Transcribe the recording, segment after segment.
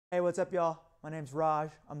Hey, what's up, y'all? My name's Raj.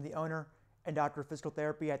 I'm the owner and doctor of physical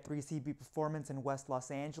therapy at 3CB Performance in West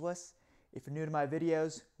Los Angeles. If you're new to my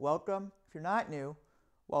videos, welcome. If you're not new,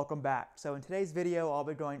 welcome back. So in today's video, I'll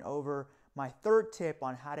be going over my third tip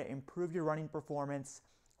on how to improve your running performance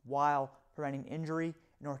while preventing injury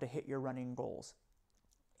in order to hit your running goals.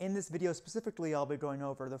 In this video specifically, I'll be going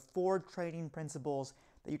over the 4 training principles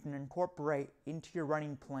that you can incorporate into your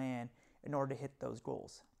running plan in order to hit those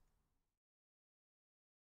goals.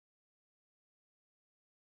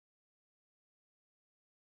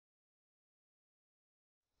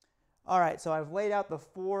 All right, so I've laid out the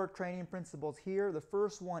 4 training principles here. The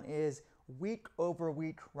first one is week over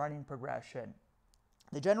week running progression.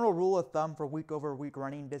 The general rule of thumb for week over week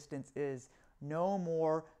running distance is no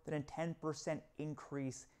more than a 10%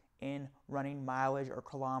 increase in running mileage or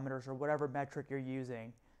kilometers or whatever metric you're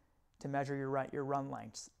using to measure your run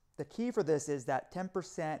lengths. The key for this is that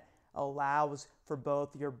 10% allows for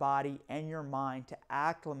both your body and your mind to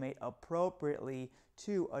acclimate appropriately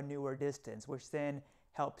to a newer distance, which then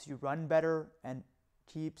helps you run better and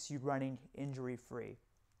keeps you running injury-free.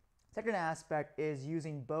 Second aspect is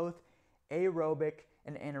using both aerobic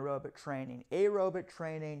and anaerobic training. Aerobic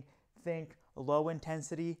training, think low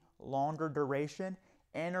intensity, longer duration.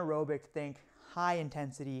 Anaerobic, think high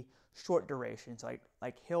intensity, short duration, so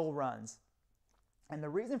like hill runs. And the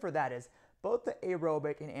reason for that is both the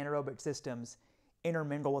aerobic and anaerobic systems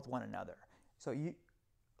intermingle with one another. So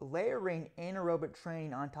layering anaerobic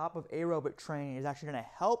training on top of aerobic training is actually going to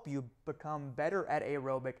help you become better at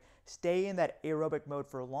aerobic, stay in that aerobic mode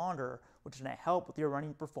for longer, which is going to help with your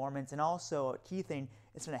running performance, and also a key thing,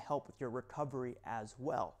 it's going to help with your recovery as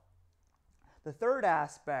well. The third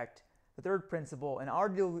aspect, the third principle, and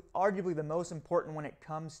arguably the most important when it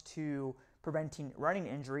comes to preventing running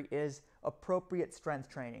injury, is appropriate strength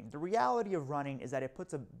training. The reality of running is that it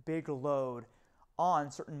puts a big load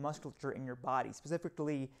on certain musculature in your body,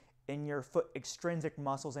 specifically in your foot extrinsic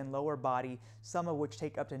muscles and lower body, some of which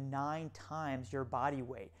take up to 9 times your body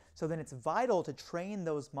weight. So then it's vital to train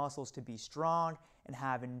those muscles to be strong and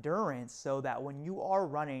have endurance so that when you are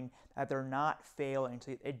running, that they're not failing.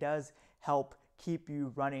 So it does help keep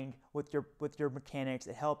you running with your mechanics.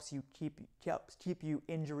 It helps you keep you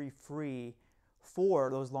injury free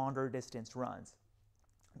for those longer distance runs.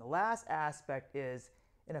 The last aspect is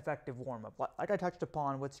an effective warm-up. Like I touched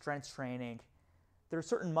upon with strength training, there are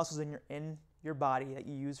certain muscles in your body that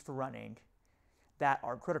you use for running that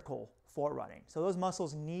are critical for running. So those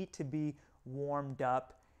muscles need to be warmed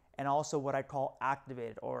up and also what I call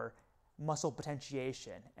activated, or muscle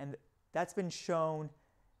potentiation. And that's been shown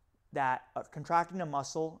that contracting a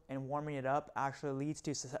muscle and warming it up actually leads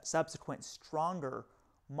to subsequent stronger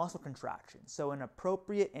muscle contractions. So an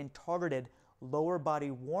appropriate and targeted lower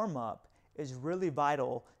body warm-up is really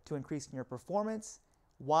vital to increasing your performance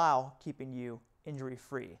while keeping you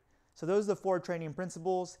injury-free. So those are the 4 training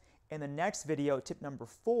principles. In the next video, tip number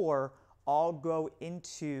 4, I'll go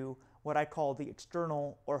into what I call the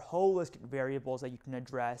external or holistic variables that you can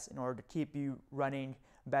address in order to keep you running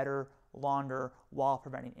better, longer, while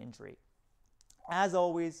preventing injury. As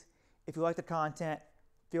always, if you like the content,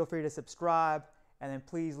 feel free to subscribe, and then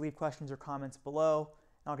please leave questions or comments below,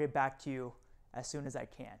 and I'll get back to you as soon as I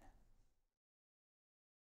can.